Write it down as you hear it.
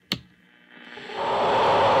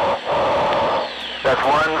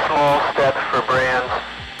one small step for brands,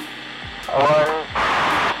 one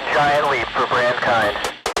giant leap for brand kind.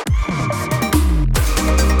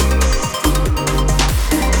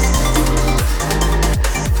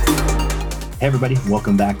 Hey everybody,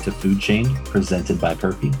 welcome back to Food Chain, presented by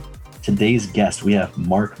Perfy. Today's guest, we have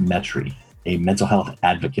Mark Metry, a mental health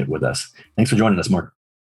advocate with us. Thanks for joining us, Mark.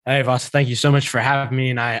 Hey, Voss, thank you so much for having me.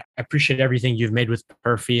 And I appreciate everything you've made with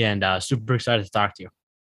Perfy and super excited to talk to you.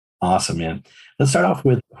 Awesome, man. Let's start off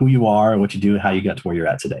with who you are, what you do, how you got to where you're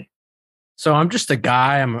at today. So I'm just a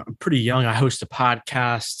guy. I'm pretty young. I host a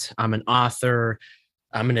podcast. I'm an author.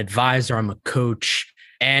 I'm an advisor. I'm a coach.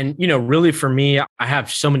 And, really for me, I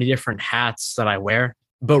have so many different hats that I wear.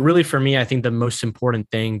 But really for me, I think the most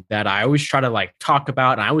important thing that I always try to talk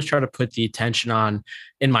about, and I always try to put the attention on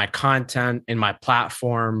in my content, in my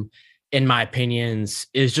platform, in my opinions,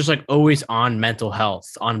 is just always on mental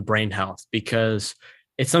health, on brain health, because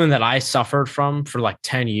it's something that I suffered from for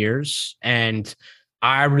 10 years. And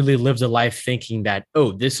I really lived a life thinking that,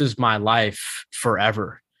 oh, this is my life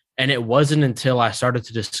forever. And it wasn't until I started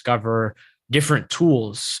to discover different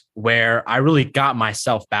tools where I really got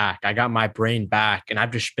myself back. I got my brain back, and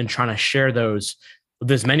I've just been trying to share those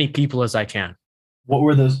with as many people as I can. What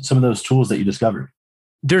were some of those tools that you discovered?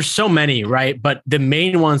 There's so many, right? But the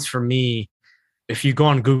main ones for me, if you go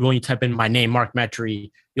on Google and you type in my name, Mark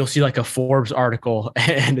Metry, you'll see a Forbes article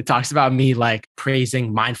and it talks about me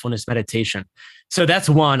praising mindfulness meditation. So that's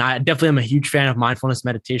one. I definitely am a huge fan of mindfulness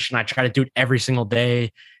meditation. I try to do it every single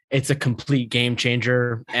day. It's a complete game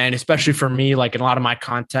changer. And especially for me, in a lot of my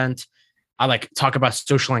content, I talk about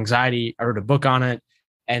social anxiety. I wrote a book on it.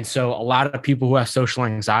 And so a lot of people who have social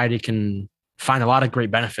anxiety can find a lot of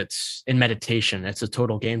great benefits in meditation. It's a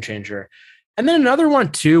total game changer. And then another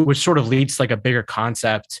one too, which sort of leads to a bigger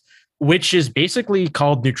concept, which is basically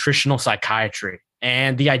called nutritional psychiatry.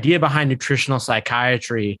 And the idea behind nutritional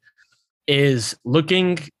psychiatry is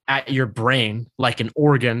looking at your brain like an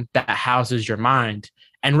organ that houses your mind,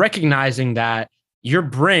 and recognizing that your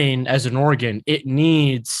brain as an organ, it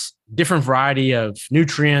needs different variety of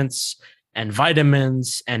nutrients and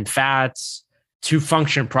vitamins and fats to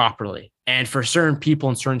function properly. And for certain people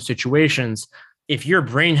in certain situations, if your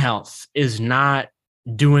brain health is not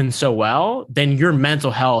doing so well, then your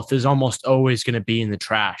mental health is almost always going to be in the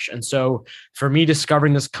trash. And so for me,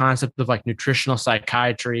 discovering this concept of nutritional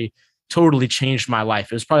psychiatry totally changed my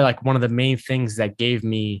life. It was probably one of the main things that gave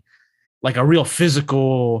me a real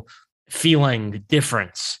physical feeling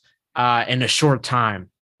difference in a short time.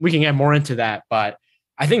 We can get more into that, but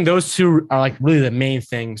I think those two are really the main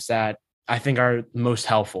things that I think are most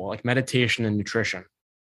helpful, meditation and nutrition.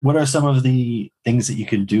 What are some of the things that you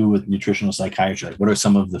can do with nutritional psychiatry? What are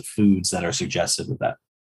some of the foods that are suggested with that?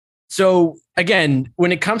 So again,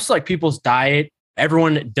 when it comes to people's diet,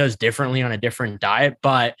 everyone does differently on a different diet.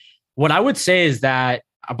 But what I would say is that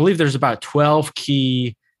I believe there's about 12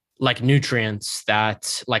 key nutrients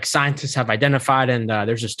that scientists have identified. And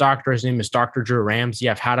there's this doctor, his name is Dr. Drew Ramsey.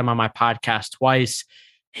 I've had him on my podcast twice.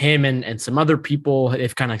 Him and some other people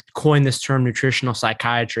have kind of coined this term nutritional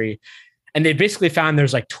psychiatry. And they basically found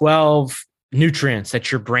there's 12 nutrients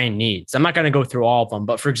that your brain needs. I'm not going to go through all of them,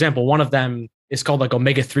 but for example, one of them is called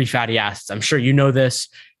omega-3 fatty acids. I'm sure you know this.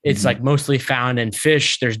 It's mostly found in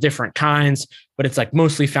fish. There's different kinds, but it's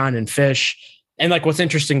mostly found in fish. And what's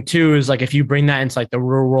interesting too is if you bring that into the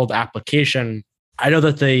real world application, I know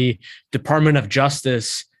that the Department of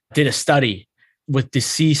Justice did a study with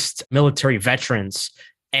deceased military veterans.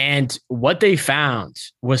 And what they found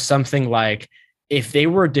was something if they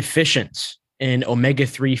were deficient in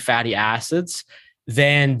omega-3 fatty acids,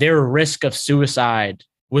 then their risk of suicide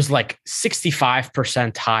was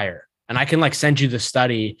 65% higher. And I can send you the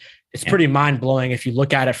study. It's pretty mind-blowing if you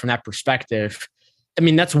look at it from that perspective. I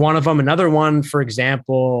mean, that's one of them. Another one, for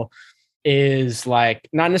example, is not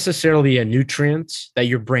necessarily a nutrient that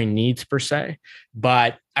your brain needs per se,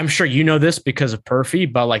 but I'm sure you know this because of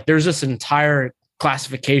Perfy, but there's this entire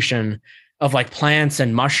classification of plants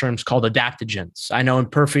and mushrooms called adaptogens. I know in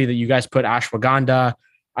Perfy that you guys put ashwagandha.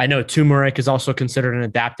 I know turmeric is also considered an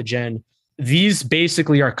adaptogen. These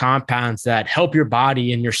basically are compounds that help your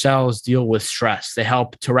body and your cells deal with stress. They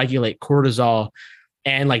help to regulate cortisol.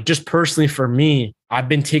 And just personally for me, I've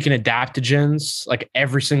been taking adaptogens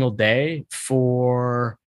every single day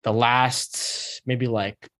for the last maybe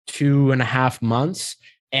 2.5 months.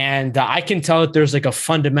 And I can tell that there's a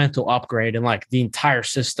fundamental upgrade in the entire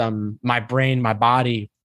system, my brain, my body,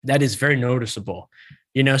 that is very noticeable.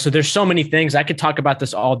 So there's so many things. I could talk about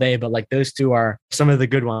this all day, but those two are some of the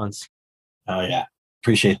good ones. Oh yeah.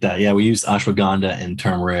 Appreciate that. Yeah, we used ashwagandha and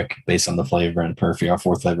turmeric based on the flavor, and Perfy, our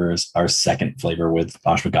fourth flavor, is our second flavor with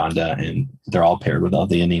ashwagandha, and they're all paired with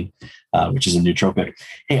L-theanine, which is a nootropic.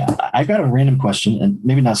 Hey, I've got a random question, and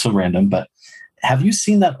maybe not so random, but have you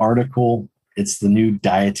seen that article? It's the new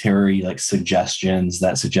dietary like suggestions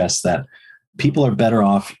that suggest that people are better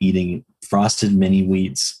off eating frosted mini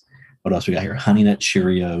wheats. What else we got here? Honey Nut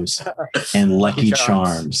Cheerios and Lucky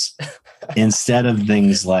Charms instead of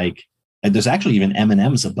things like, and there's actually even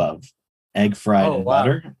M&Ms above, egg fried in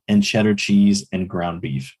butter and cheddar cheese and ground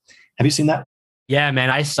beef. Have you seen that? Yeah, man,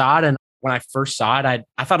 I saw it. And when I first saw it,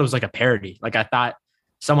 I thought it was like a parody. Like I thought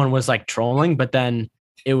someone was like trolling, but then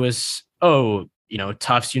it was,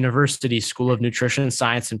 Tufts University School of Nutrition,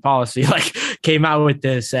 Science and Policy like came out with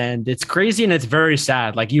this, and it's crazy and it's very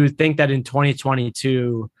sad. Like you would think that in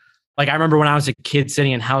 2022, like I remember when I was a kid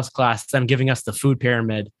sitting in house class, them giving us the food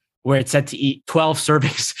pyramid where it said to eat 12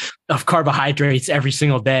 servings of carbohydrates every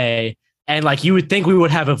single day. And like, you would think we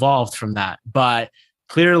would have evolved from that, but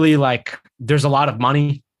clearly like there's a lot of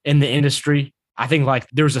money in the industry. I think like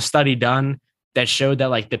there was a study done that showed that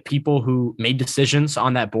like the people who made decisions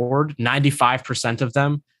on that board, 95% of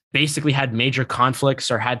them basically had major conflicts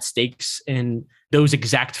or had stakes in those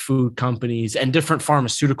exact food companies and different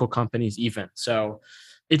pharmaceutical companies even. So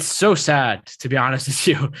it's so sad, to be honest with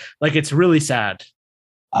you. Like, it's really sad.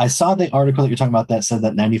 I saw the article that you're talking about that said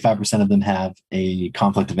that 95% of them have a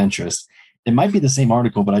conflict of interest. It might be the same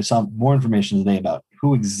article, but I saw more information today about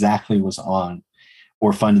who exactly was on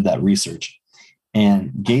or funded that research.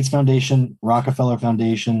 And Gates Foundation, Rockefeller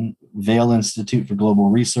Foundation, Vail Institute for Global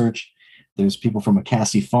Research. There's people from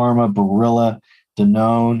McCaskey Pharma, Barilla,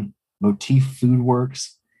 Danone, Motif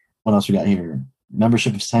Foodworks. What else we got here?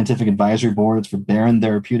 Membership of scientific advisory boards for Baron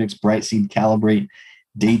Therapeutics, Brightseed, Calibrate,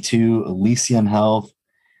 Day 2, Elysium Health.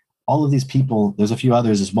 All of these people, there's a few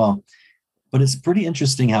others as well. But it's pretty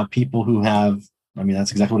interesting how people who have,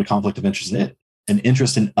 that's exactly what a conflict of interest is, an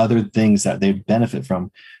interest in other things that they benefit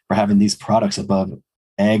from for having these products above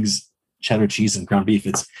eggs, cheddar cheese, and ground beef.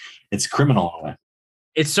 It's criminal in a way.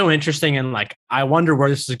 It's so interesting. And like, I wonder where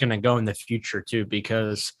this is going to go in the future too,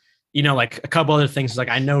 because, like a couple other things, like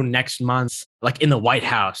I know next month, like in the White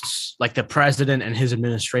House, like the president and his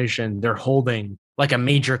administration, they're holding like a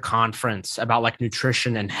major conference about like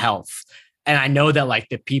nutrition and health. And I know that like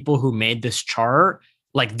the people who made this chart,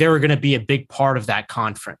 like they're going to be a big part of that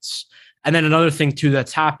conference. And then another thing too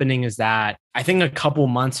that's happening is that I think a couple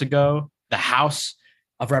months ago, the House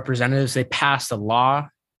of Representatives, they passed a law,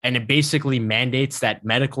 and it basically mandates that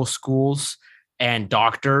medical schools and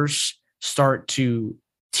doctors start to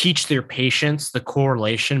teach their patients the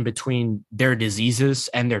correlation between their diseases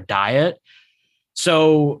and their diet.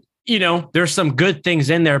 So, there's some good things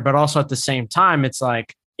in there, but also at the same time, it's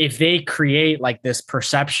like, if they create like this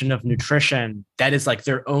perception of nutrition that is like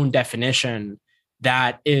their own definition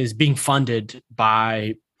that is being funded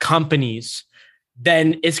by companies,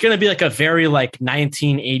 then it's going to be like a very like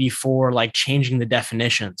 1984, like changing the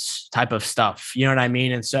definitions type of stuff. You know what I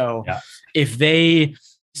mean? And so if they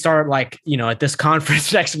start like, at this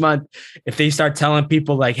conference next month, if they start telling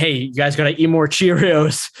people like, hey, you guys got to eat more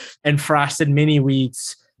Cheerios and frosted mini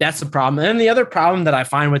wheats, that's the problem. And the other problem that I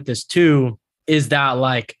find with this too is that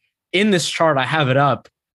like in this chart, I have it up,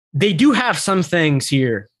 they do have some things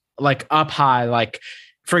here like up high. Like,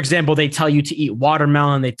 for example, they tell you to eat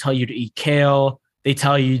watermelon. They tell you to eat kale. They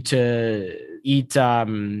tell you to eat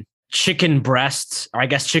chicken breasts, or I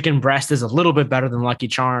guess chicken breast is a little bit better than Lucky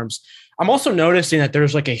Charms. I'm also noticing that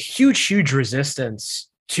there's like a huge resistance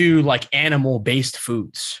to like animal-based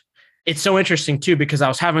foods. It's so interesting too, because I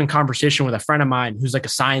was having a conversation with a friend of mine who's like a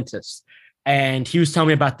scientist, and he was telling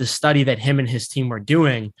me about this study that him and his team were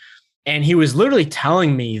doing. And he was literally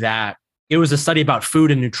telling me that it was a study about food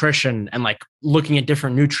and nutrition and like looking at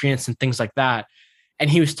different nutrients and things like that. And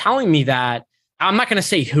he was telling me that, I'm not going to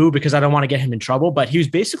say who because I don't want to get him in trouble, but he was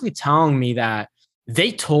basically telling me that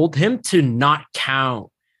they told him to not count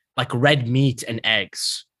like red meat and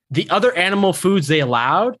eggs. The other animal foods they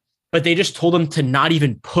allowed, but they just told him to not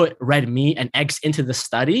even put red meat and eggs into the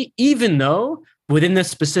study, even though within this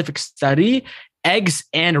specific study, eggs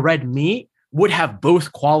and red meat would have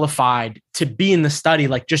both qualified to be in the study,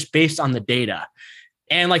 like just based on the data.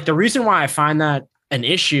 And like the reason why I find that an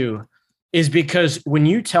issue is because when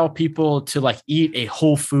you tell people to like eat a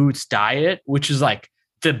whole foods diet, which is like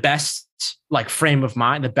the best like frame of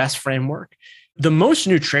mind, the best framework, the most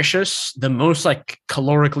nutritious, the most like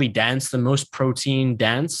calorically dense, the most protein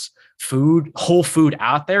dense food, whole food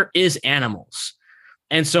out there is animals.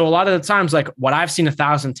 And so a lot of the times, like what I've seen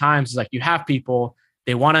 1,000 times is like you have people,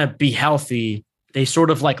 they want to be healthy. They sort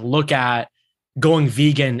of like look at going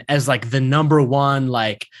vegan as like the number one,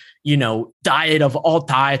 like, diet of all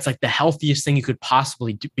diets, like the healthiest thing you could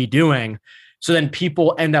possibly be doing. So then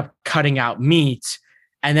people end up cutting out meat,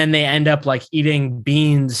 and then they end up like eating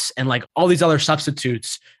beans and like all these other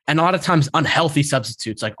substitutes, and a lot of times unhealthy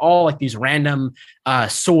substitutes, like all like these random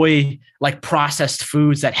soy, like processed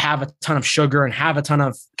foods that have a ton of sugar and have a ton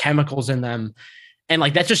of chemicals in them. And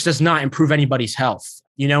like that just does not improve anybody's health,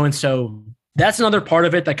 And so that's another part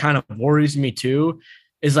of it that kind of worries me too,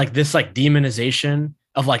 is like this like demonization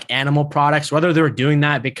of like animal products, whether they're doing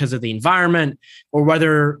that because of the environment or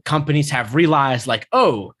whether companies have realized like,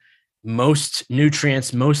 oh, most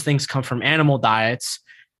nutrients, most things come from animal diets.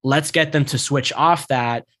 Let's get them to switch off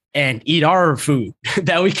that and eat our food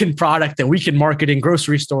that we can product and we can market in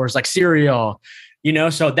grocery stores like cereal,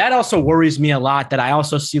 So that also worries me a lot, that I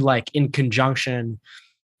also see like in conjunction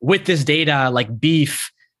with this data, like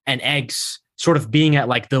beef and eggs sort of being at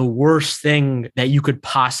like the worst thing that you could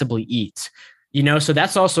possibly eat, So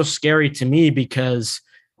that's also scary to me, because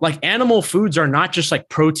like animal foods are not just like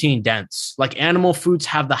protein dense. Like animal foods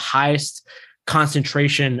have the highest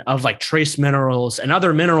concentration of like trace minerals and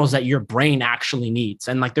other minerals that your brain actually needs.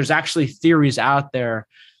 And like there's actually theories out there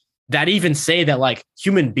that even say that like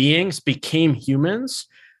human beings became humans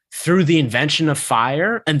through the invention of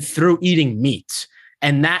fire and through eating meat.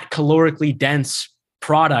 And that calorically dense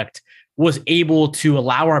product was able to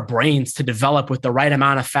allow our brains to develop with the right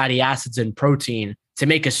amount of fatty acids and protein to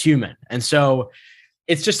make us human. And so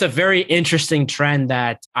it's just a very interesting trend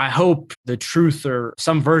that I hope the truth or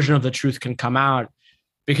some version of the truth can come out,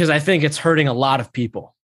 because I think it's hurting a lot of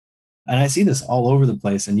people. And I see this all over the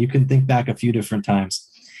place. And you can think back a few different times.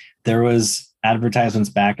 There was advertisements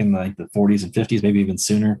back in like the 40s and 50s, maybe even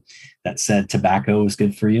sooner, that said tobacco is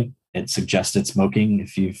good for you. It suggested smoking.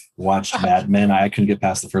 If you've watched Mad Men, I couldn't get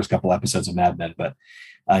past the first couple episodes of Mad Men, but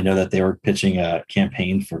I know that they were pitching a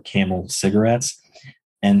campaign for Camel cigarettes,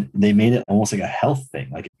 and they made it almost like a health thing.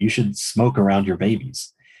 Like you should smoke around your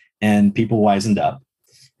babies, and people wisened up.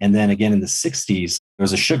 And then again, in the 60s, there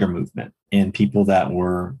was a sugar movement, and people that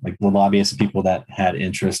were like the lobbyists and people that had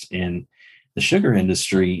interest in the sugar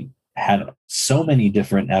industry had so many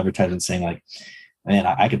different advertisements saying like, man,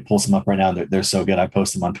 I could pull some up right now. They're so good. I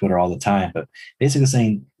post them on Twitter all the time, but basically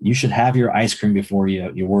saying you should have your ice cream before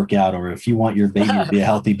you work out, or if you want your baby to be a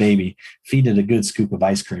healthy baby, feed it a good scoop of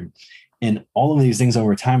ice cream. And all of these things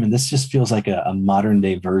over time. And this just feels like a modern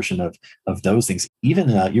day version of those things. Even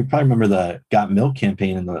you probably remember the Got Milk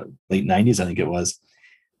campaign in the late 90s, I think it was.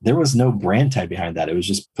 There was no brand tag behind that. It was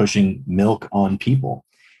just pushing milk on people.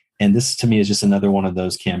 And this to me is just another one of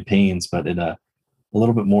those campaigns, but in a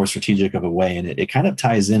little bit more strategic of a way. And it kind of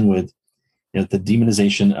ties in with the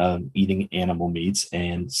demonization of eating animal meats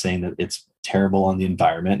and saying that it's terrible on the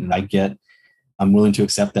environment. And I'm willing to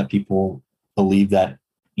accept that people believe that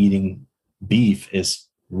eating beef is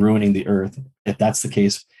ruining the earth. If that's the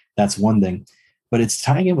case, that's one thing. But it's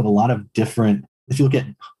tying in with a lot of different, if you look at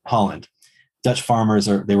Holland, Dutch farmers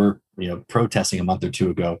they were protesting a month or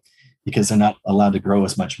two ago because they're not allowed to grow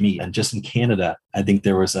as much meat. And just in Canada, I think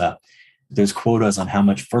there's quotas on how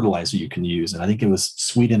much fertilizer you can use. And I think it was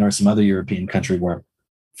Sweden or some other European country where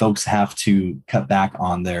folks have to cut back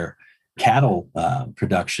on their cattle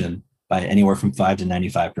production by anywhere from 5 to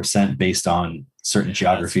 95% based on certain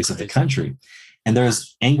geographies of the country. And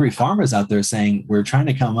there's angry farmers out there saying, we're trying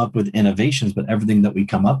to come up with innovations, but everything that we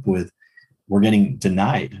come up with, we're getting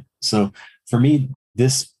denied. So for me,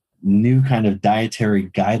 this new kind of dietary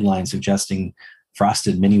guideline suggesting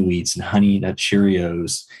frosted mini wheats and honey nut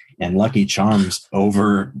Cheerios and Lucky Charms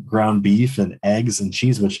over ground beef and eggs and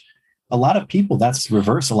cheese, which a lot of people, that's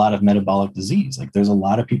reverse a lot of metabolic disease. Like there's a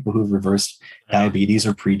lot of people who've reversed diabetes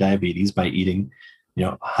or pre-diabetes by eating,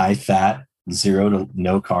 high fat, 0 to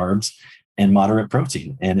no carbs and moderate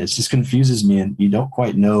protein. And it just confuses me. And you don't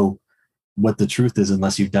quite know what the truth is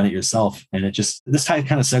unless you've done it yourself. And this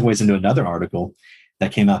kind of segues into another article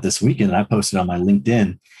that came out this weekend, and I posted on my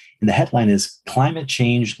LinkedIn. And the headline is Climate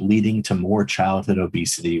Change Leading to More Childhood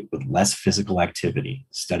Obesity with Less Physical Activity,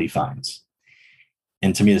 Study Finds.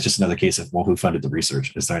 And to me, it's just another case of, well, who funded the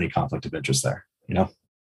research? Is there any conflict of interest there?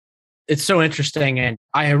 It's so interesting. And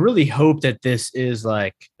I really hope that this is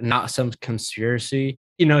like not some conspiracy.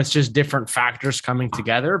 It's just different factors coming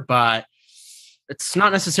together, but it's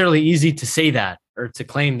not necessarily easy to say that or to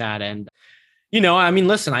claim that. And,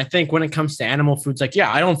 listen, I think when it comes to animal foods,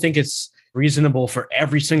 I don't think it's reasonable for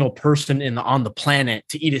every single person on the planet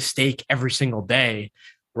to eat a steak every single day,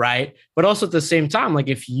 right? But also at the same time,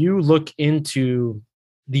 if you look into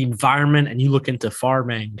the environment and you look into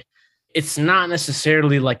farming, it's not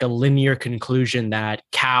necessarily like a linear conclusion that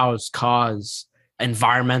cows cause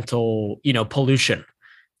environmental, pollution.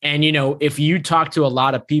 And, if you talk to a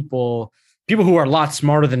lot of people who are a lot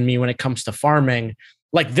smarter than me when it comes to farming,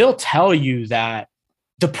 like they'll tell you that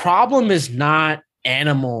the problem is not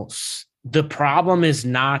animals. The problem is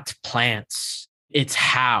not plants. It's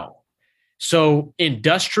how. So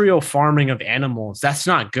industrial farming of animals, that's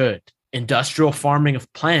not good. Industrial farming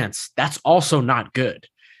of plants, that's also not good.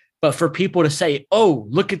 But for people to say, oh,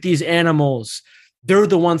 look at these animals, they're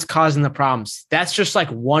the ones causing the problems. That's just like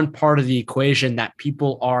one part of the equation that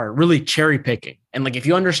people are really cherry picking. And like, if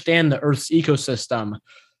you understand the Earth's ecosystem,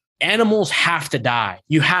 animals have to die.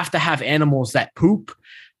 You have to have animals that poop,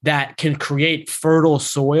 that can create fertile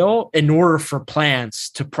soil in order for plants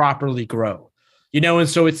to properly grow. And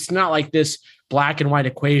so it's not like this black and white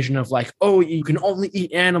equation of like, oh, you can only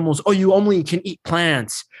eat animals. Oh, you only can eat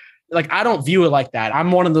plants. Like, I don't view it like that.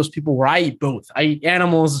 I'm one of those people where I eat both. I eat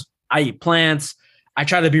animals, I eat plants. I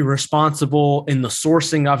try to be responsible in the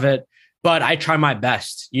sourcing of it, but I try my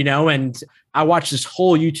best, and I watched this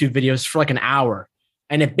whole YouTube video for like an hour,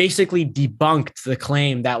 and it basically debunked the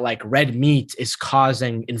claim that like red meat is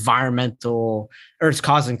causing it's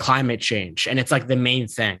causing climate change. And it's like the main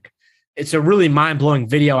thing. It's a really mind-blowing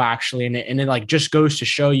video actually. And it like just goes to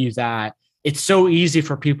show you that it's so easy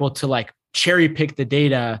for people to like cherry pick the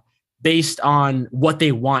data based on what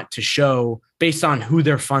they want to show, based on who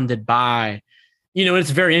they're funded by. It's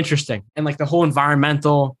very interesting. And like the whole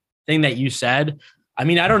environmental thing that you said, I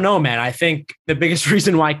mean, I don't know, man. I think the biggest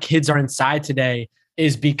reason why kids are inside today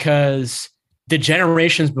is because the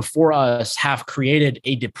generations before us have created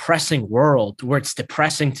a depressing world where it's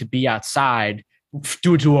depressing to be outside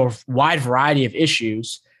due to a wide variety of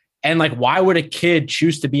issues. And like, why would a kid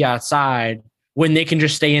choose to be outside when they can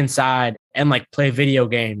just stay inside and like play video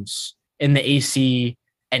games in the AC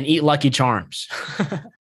and eat Lucky Charms?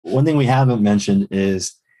 One thing we haven't mentioned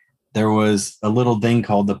is there was a little thing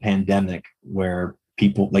called the pandemic where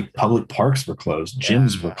people like public parks were closed,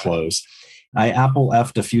 gyms were closed. I Apple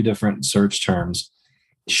F'd a few different search terms.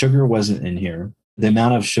 Sugar wasn't in here. The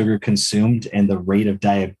amount of sugar consumed and the rate of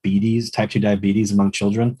diabetes, type 2 diabetes among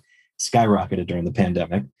children skyrocketed during the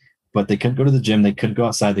pandemic. But they couldn't go to the gym. They couldn't go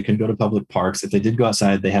outside. They couldn't go to public parks. If they did go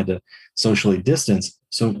outside, they had to socially distance.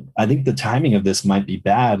 So I think the timing of this might be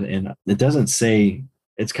bad. And it doesn't say,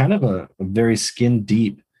 it's kind of a very skin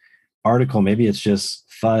deep article. Maybe it's just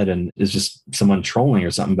FUD and it's just someone trolling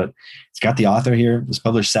or something, but it's got the author here. It was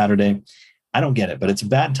published Saturday. I don't get it, but it's a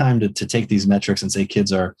bad time to take these metrics and say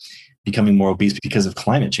kids are becoming more obese because of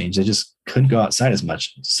climate change. They just couldn't go outside as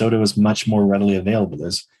much. Soda was much more readily available.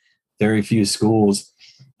 There's very few schools.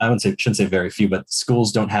 Shouldn't say very few, but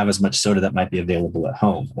schools don't have as much soda that might be available at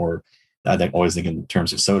home. Or I always think in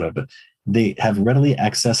terms of soda, but they have readily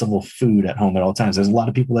accessible food at home at all times. There's a lot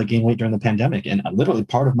of people that gain weight during the pandemic. And literally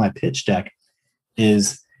part of my pitch deck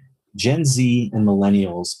is Gen Z and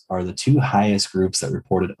millennials are the two highest groups that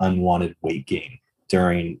reported unwanted weight gain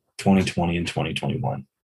during 2020 and 2021.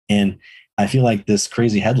 And I feel like this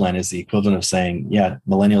crazy headline is the equivalent of saying, yeah,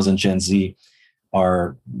 millennials and Gen Z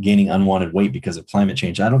are gaining unwanted weight because of climate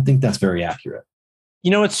change. I don't think that's very accurate.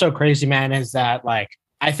 What's so crazy, man, is that like,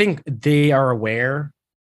 I think they are aware.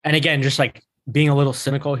 And again, just like being a little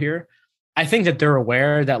cynical here, I think that they're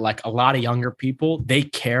aware that like a lot of younger people, they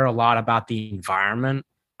care a lot about the environment.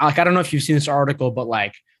 Like, I don't know if you've seen this article, but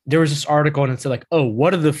like there was this article and it said like, oh,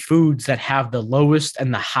 what are the foods that have the lowest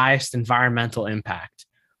and the highest environmental impact?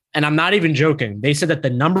 And I'm not even joking. They said that the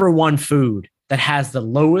number one food that has the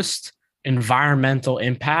lowest environmental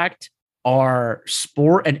impact are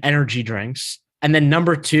sport and energy drinks. And then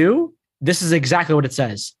number two, this is exactly what it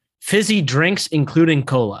says: fizzy drinks, including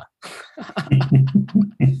cola.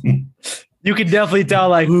 You could definitely tell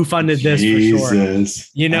like who funded this for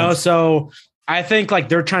sure. So I think like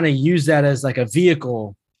they're trying to use that as like a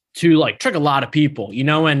vehicle to like trick a lot of people,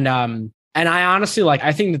 and I honestly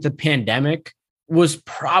I think that the pandemic was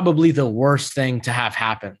probably the worst thing to have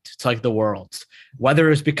happened to like the world,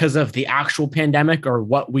 whether it's because of the actual pandemic or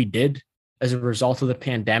what we did as a result of the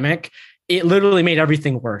pandemic. It literally made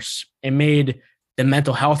everything worse. It made the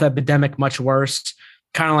mental health epidemic much worse.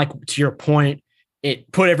 Kind of like to your point,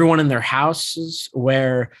 it put everyone in their houses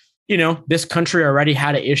where, this country already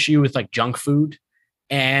had an issue with like junk food,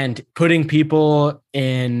 and putting people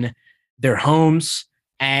in their homes.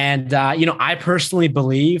 And, I personally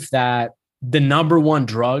believe that the number one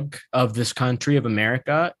drug of this country, of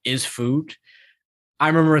America, is food. I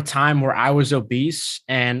remember a time where I was obese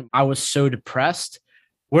and I was so depressed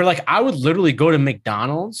where like I would literally go to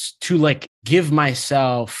McDonald's to like give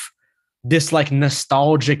myself this like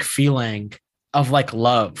nostalgic feeling of like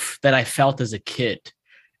love that I felt as a kid.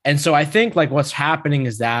 And so I think like what's happening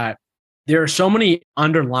is that There are so many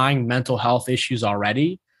underlying mental health issues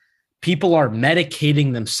already. People are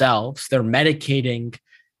medicating themselves. They're medicating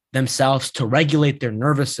themselves to regulate their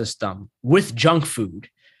nervous system with junk food,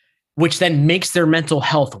 which then makes their mental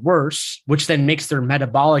health worse, which then makes their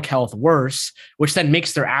metabolic health worse, which then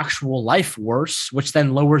makes their actual life worse, which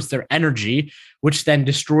then lowers their energy, which then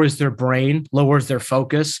destroys their brain, lowers their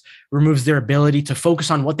focus, removes their ability to focus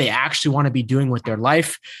on what they actually want to be doing with their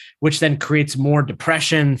life, which then creates more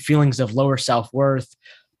depression, feelings of lower self-worth.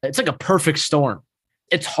 It's like a perfect storm.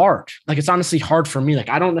 It's hard. Like, it's honestly hard for me. Like,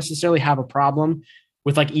 I don't necessarily have a problem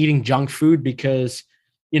with like eating junk food because,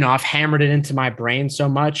 you know, I've hammered it into my brain so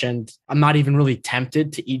much and I'm not even really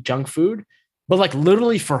tempted to eat junk food. But like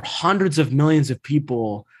literally for hundreds of millions of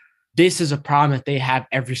people, this is a problem that they have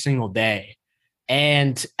every single day.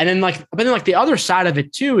 And then the other side of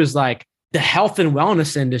it too is like the health and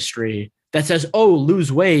wellness industry that says, oh,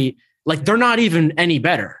 lose weight. Like, they're not even any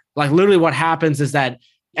better. Like, literally what happens is that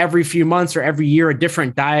every few months or every year, a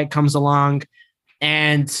different diet comes along.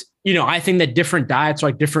 And, you know, I think that different diets are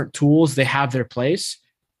like different tools. They have their place.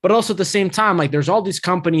 But also at the same time, like, there's all these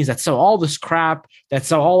companies that sell all this crap, that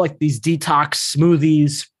sell all like these detox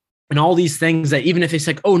smoothies and all these things that even if they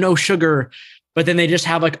say, like, oh, no sugar, but then they just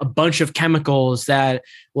have like a bunch of chemicals that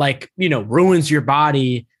like, you know, ruins your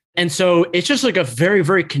body. And so it's just like a very,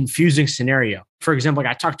 very confusing scenario. For example,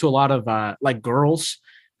 like I talked to a lot of like girls,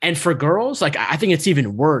 and for girls, like I think it's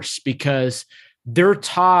even worse because they're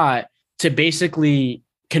taught to basically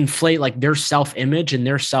conflate like their self-image and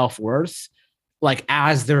their self-worth, like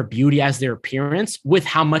as their beauty, as their appearance with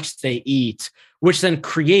how much they eat, which then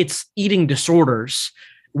creates eating disorders,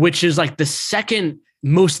 which is like the second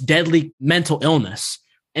most deadly mental illness.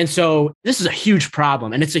 And so this is a huge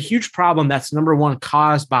problem. And it's a huge problem that's number one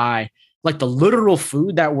caused by like the literal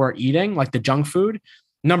food that we're eating, like the junk food.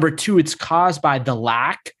 Number two, it's caused by the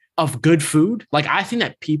lack of good food. Like, I think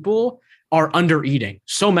that people are under eating.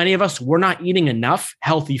 So many of us, we're not eating enough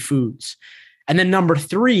healthy foods. And then number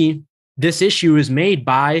three, this issue is made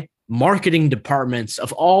by marketing departments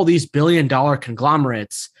of all these billion-dollar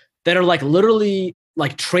conglomerates that are like literally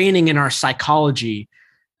like training in our psychology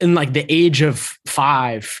in like the age of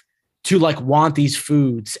 5 to like want these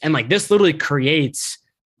foods. And like this literally creates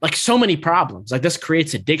like so many problems. Like, this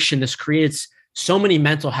creates addiction. This creates so many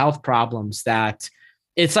mental health problems that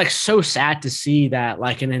it's like so sad to see that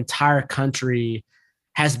like an entire country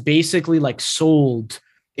has basically like sold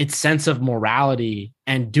its sense of morality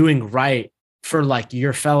and doing right for like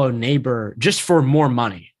your fellow neighbor just for more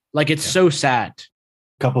money. Like, it's so sad.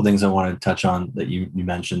 A couple of things I wanted to touch on that you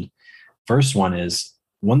mentioned. First one is,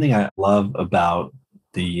 one thing I love about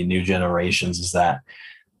the new generations is that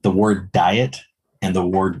the word diet and the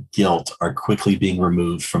word guilt are quickly being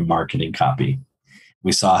removed from marketing copy.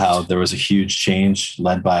 We saw how there was a huge change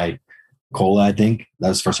led by cola. I think that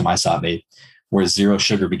was the first time I saw it made, where zero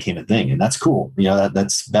sugar became a thing. And that's cool. You know,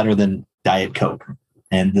 that's better than Diet Coke.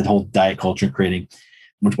 And the whole diet culture creating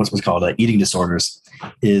what's called eating disorders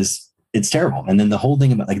it's terrible. And then the whole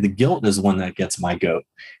thing about like the guilt is one that gets my goat,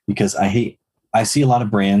 because I see a lot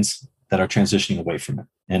of brands that are transitioning away from it.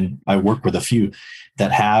 And I work with a few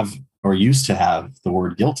that have or used to have the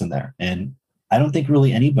word guilt in there. And I don't think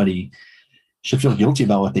really anybody should feel guilty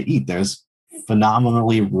about what they eat. There's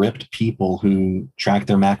phenomenally ripped people who track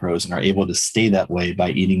their macros and are able to stay that way by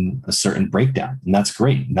eating a certain breakdown. And that's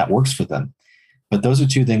great. And that works for them. But those are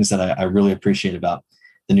two things that I really appreciate about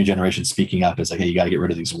the new generation speaking up. Is like, hey, you got to get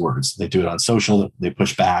rid of these words. They do it on social, they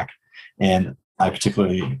push back. And I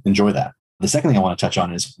particularly enjoy that. The second thing I want to touch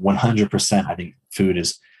on is 100%. I think food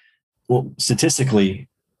is, well, statistically,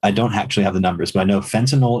 I don't actually have the numbers, but I know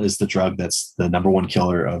fentanyl is the drug that's the number one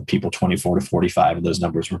killer of people 24 to 45. And those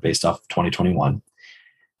numbers were based off of 2021.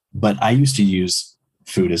 But I used to use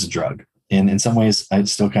food as a drug. And in some ways, I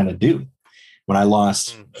still kind of do. When I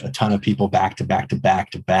lost a ton of people back to back to back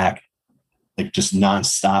to back, like just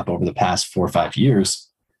nonstop over the past 4 or 5 years,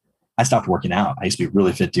 I stopped working out. I used to be a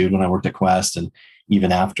really fit dude when I worked at Quest and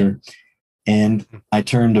even after. And I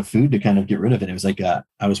turned to food to kind of get rid of it. It was like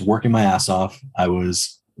I was working my ass off. I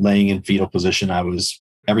was laying in fetal position.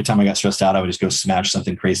 Every time I got stressed out, I would just go smash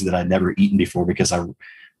something crazy that I'd never eaten before because I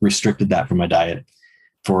restricted that from my diet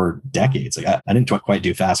for decades. Like I didn't quite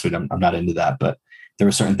do fast food. I'm not into that, but there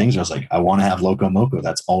were certain things where I was like, I want to have Loco Moco.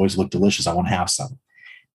 That's always looked delicious. I want to have some.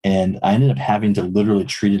 And I ended up having to literally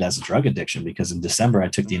treat it as a drug addiction, because in December, I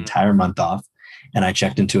took the entire month off and I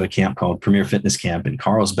checked into a camp called Premier Fitness Camp in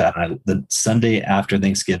Carlsbad, the Sunday after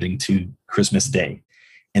Thanksgiving to Christmas Day.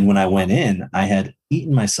 And when I went in, I had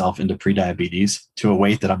eaten myself into prediabetes to a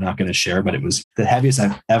weight that I'm not going to share, but it was the heaviest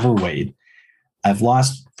I've ever weighed. I've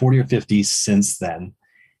lost 40 or 50 since then.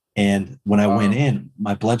 And when I went Wow. in,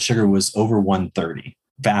 my blood sugar was over 130.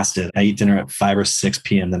 Fasted. I ate dinner at 5 or 6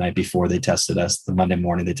 p.m. the night before they tested us. The Monday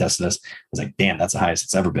morning they tested us. I was like, damn, that's the highest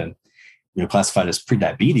it's ever been. Classified as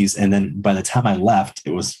pre-diabetes. And then by the time I left,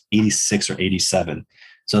 it was 86 or 87.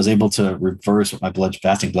 So I was able to reverse what my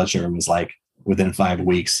fasting blood sugar was like within 5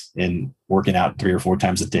 weeks, in working out 3 or 4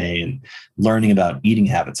 times a day and learning about eating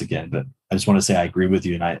habits again. But I just want to say I agree with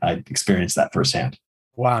you, and I experienced that firsthand.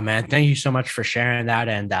 Wow, man. Thank you so much for sharing that.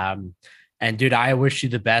 And dude, I wish you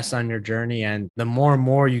the best on your journey. And the more and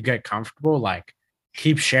more you get comfortable, like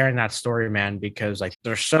keep sharing that story, man, because like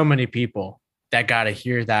there's so many people that got to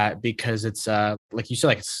hear that, because it's like you said,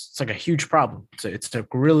 like it's like a huge problem. It's a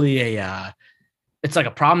really it's like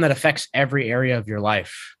a problem that affects every area of your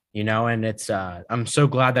life, and it's I'm so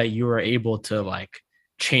glad that you were able to like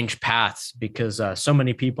change paths, because so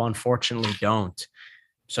many people unfortunately don't.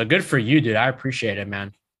 So good for you, dude. I appreciate it,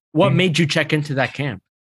 man. What made you check into that camp?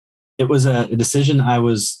 It was a decision I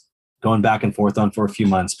was going back and forth on for a few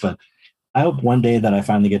months, but I hope one day that I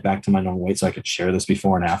finally get back to my normal weight so I could share this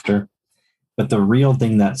before and after. But the real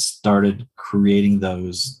thing that started creating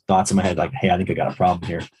those thoughts in my head, like, hey, I think I got a problem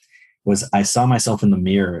here, was I saw myself in the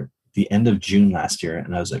mirror at the end of June last year.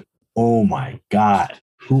 And I was like, oh my God,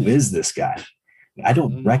 who is this guy? I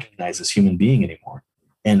don't recognize this human being anymore.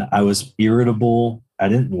 And I was irritable. I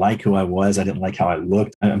didn't like who I was. I didn't like how I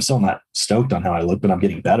looked. I'm still not stoked on how I look, but I'm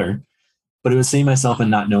getting better. But it was seeing myself and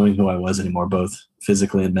not knowing who I was anymore, both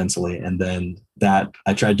physically and mentally. And then that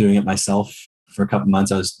I tried doing it myself for a couple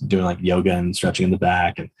months. I was doing like yoga and stretching in the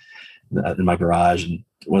back and in my garage, and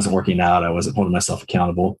it wasn't working out. I wasn't holding myself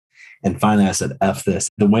accountable. And finally I said, F this.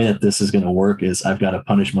 The way that this is going to work is I've got to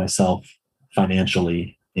punish myself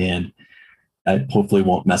financially, and I hopefully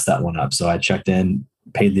won't mess that one up. So I checked in,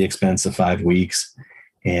 paid the expense of 5 weeks,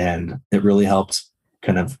 and it really helped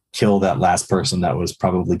kind of kill that last person that was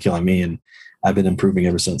probably killing me. And I've been improving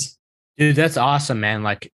ever since. Dude, that's awesome, man.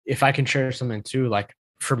 Like if I can share something too, like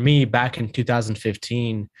for me back in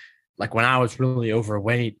 2015, like when I was really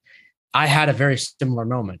overweight, I had a very similar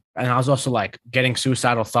moment. And I was also like getting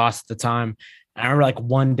suicidal thoughts at the time. And I remember like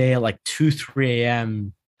one day at like 2, 3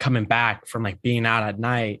 a.m. coming back from like being out at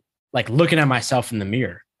night, like looking at myself in the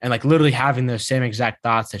mirror and like literally having those same exact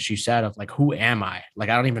thoughts that you said of like, who am I? Like,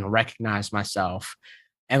 I don't even recognize myself.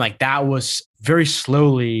 And like, that was very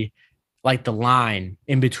slowly like the line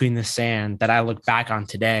in between the sand that I look back on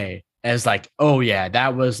today as like, oh yeah,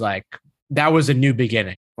 that was a new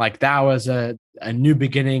beginning. Like that was a new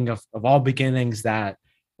beginning of all beginnings that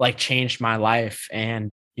like changed my life.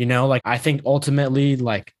 And, like I think ultimately,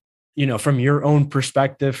 like, from your own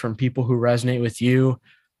perspective, from people who resonate with you,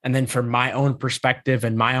 and then from my own perspective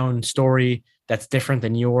and my own story that's different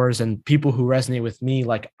than yours, and people who resonate with me,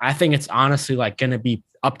 like I think it's honestly like going to be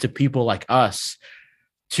up to people like us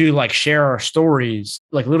to like share our stories.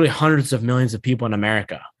 Like literally hundreds of millions of people in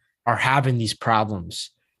America are having these problems.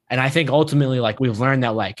 And I think ultimately, like we've learned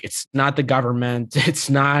that like, it's not the government, it's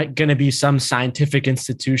not going to be some scientific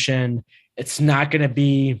institution. It's not going to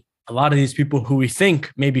be a lot of these people who we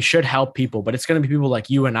think maybe should help people, but it's going to be people like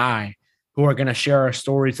you and I who are going to share our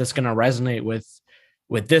stories that's going to resonate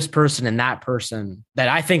with this person and that person, that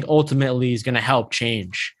I think ultimately is going to help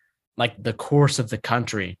change like the course of the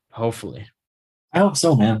country, hopefully. I hope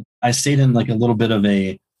so, man. I stayed in like a little bit of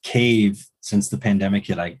a cave since the pandemic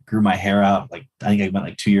hit. I grew my hair out. Like I think I went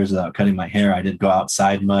like 2 years without cutting my hair. I didn't go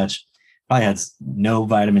outside much. Probably had no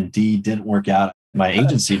vitamin D, didn't work out. My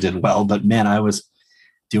agency did well, but man, I was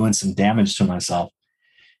doing some damage to myself.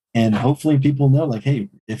 And hopefully people know like, hey,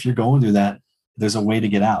 if you're going through that, there's a way to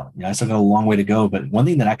get out. I still got a long way to go. But one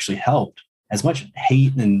thing that actually helped, as much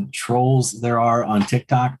hate and trolls there are on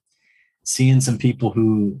TikTok, seeing some people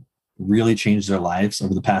who really changed their lives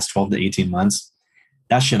over the past 12 to 18 months,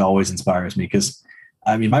 that shit always inspires me. Because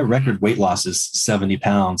I mean, my record weight loss is 70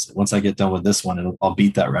 pounds. Once I get done with this one, I'll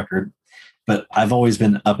beat that record. But I've always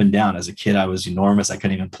been up and down. As a kid, I was enormous. I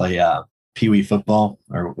couldn't even play Pee-wee football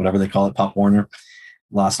or whatever they call it, Pop Warner.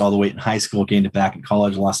 Lost all the weight in high school, gained it back in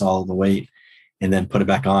college, lost all the weight, and then put it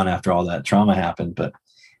back on after all that trauma happened. But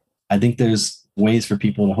I think there's ways for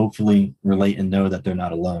people to hopefully relate and know that they're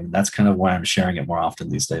not alone. That's kind of why I'm sharing it more often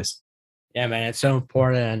these days. Yeah, man, it's so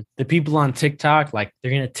important. And the people on TikTok, like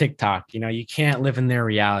they're going to TikTok, you can't live in their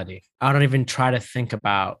reality. I don't even try to think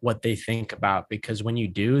about what they think about, because when you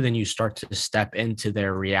do, then you start to step into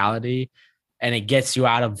their reality and it gets you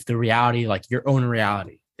out of the reality, like your own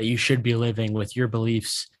reality that you should be living with your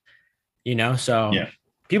beliefs, So yeah.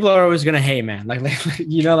 People are always going to hate, man. Like,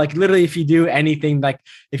 like literally if you do anything, like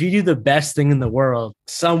if you do the best thing in the world,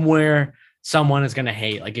 somewhere, someone is going to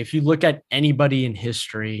hate. Like if you look at anybody in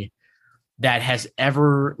history, that has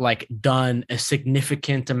ever like done a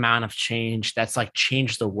significant amount of change that's like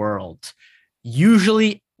changed the world.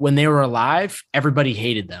 Usually when they were alive, everybody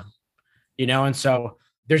hated them, you know? And so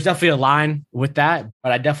there's definitely a line with that,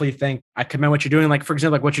 but I definitely think I commend what you're doing. Like, for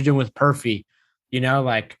example, like what you're doing with Perfy, you know,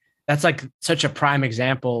 like that's like such a prime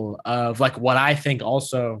example of like what I think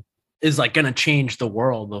also is like going to change the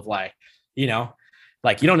world of like, you know,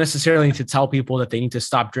 like you don't necessarily need to tell people that they need to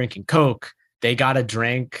stop drinking Coke. They got to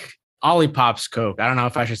drink Olipop's Coke. I don't know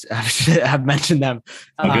if I should have mentioned them.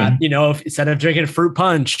 Okay. You know, instead of drinking fruit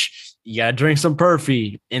punch, you got to drink some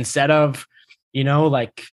Perfy. Instead of, you know,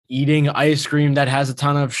 like eating ice cream that has a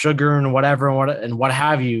ton of sugar and whatever and what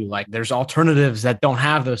have you, like there's alternatives that don't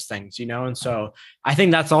have those things, you know? And so I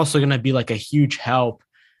think that's also going to be like a huge help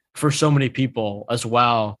for so many people as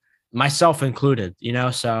well, myself included, you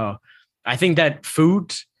know? So I think that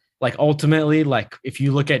food, like ultimately, like if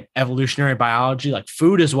you look at evolutionary biology, like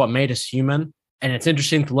food is what made us human. And it's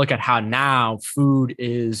interesting to look at how now food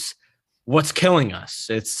is what's killing us.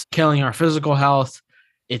 It's killing our physical health.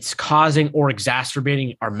 It's causing or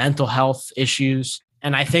exacerbating our mental health issues.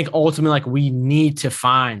 And I think ultimately, like we need to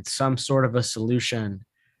find some sort of a solution.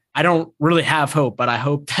 I don't really have hope, but I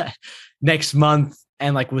hope that next month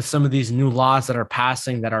and like with some of these new laws that are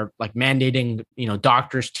passing that are like mandating, you know,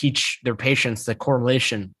 doctors teach their patients the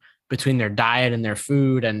correlation between their diet and their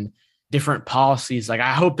food and different policies. Like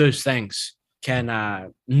I hope those things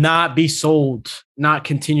can not be sold, not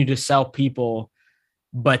continue to sell people,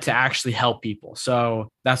 but to actually help people. So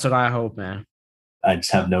that's what I hope, man. I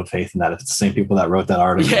just have no faith in that. If it's the same people that wrote that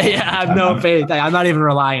article. Yeah, I have no faith. I'm not even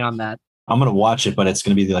relying on that. I'm going to watch it, but it's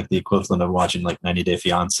going to be like the equivalent of watching like 90 Day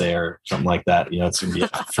Fiance or something like that. You know, it's going to be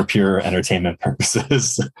for pure entertainment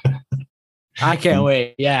purposes. I can't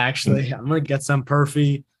wait. Yeah, actually, I'm going to get some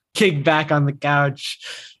Perfy, kick back on the couch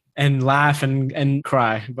and laugh and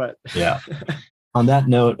cry. But yeah. On that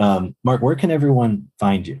note, Mark, where can everyone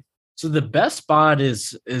find you? So the best spot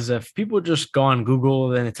is if people just go on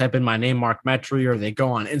Google and they type in my name, Mark Metry, or they go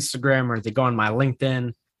on Instagram or they go on my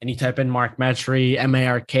LinkedIn and you type in Mark Metry,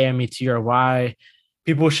 MARKMETRY.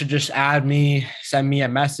 People should just add me, send me a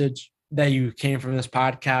message that you came from this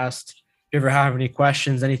podcast. If you ever have any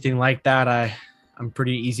questions, anything like that, I'm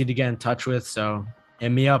pretty easy to get in touch with. So hit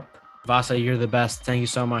me up. Vasa, you're the best. Thank you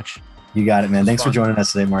so much. You got it, man. Thanks for joining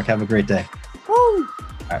us today, Mark. Have a great day. Woo! All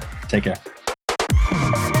right. Take care.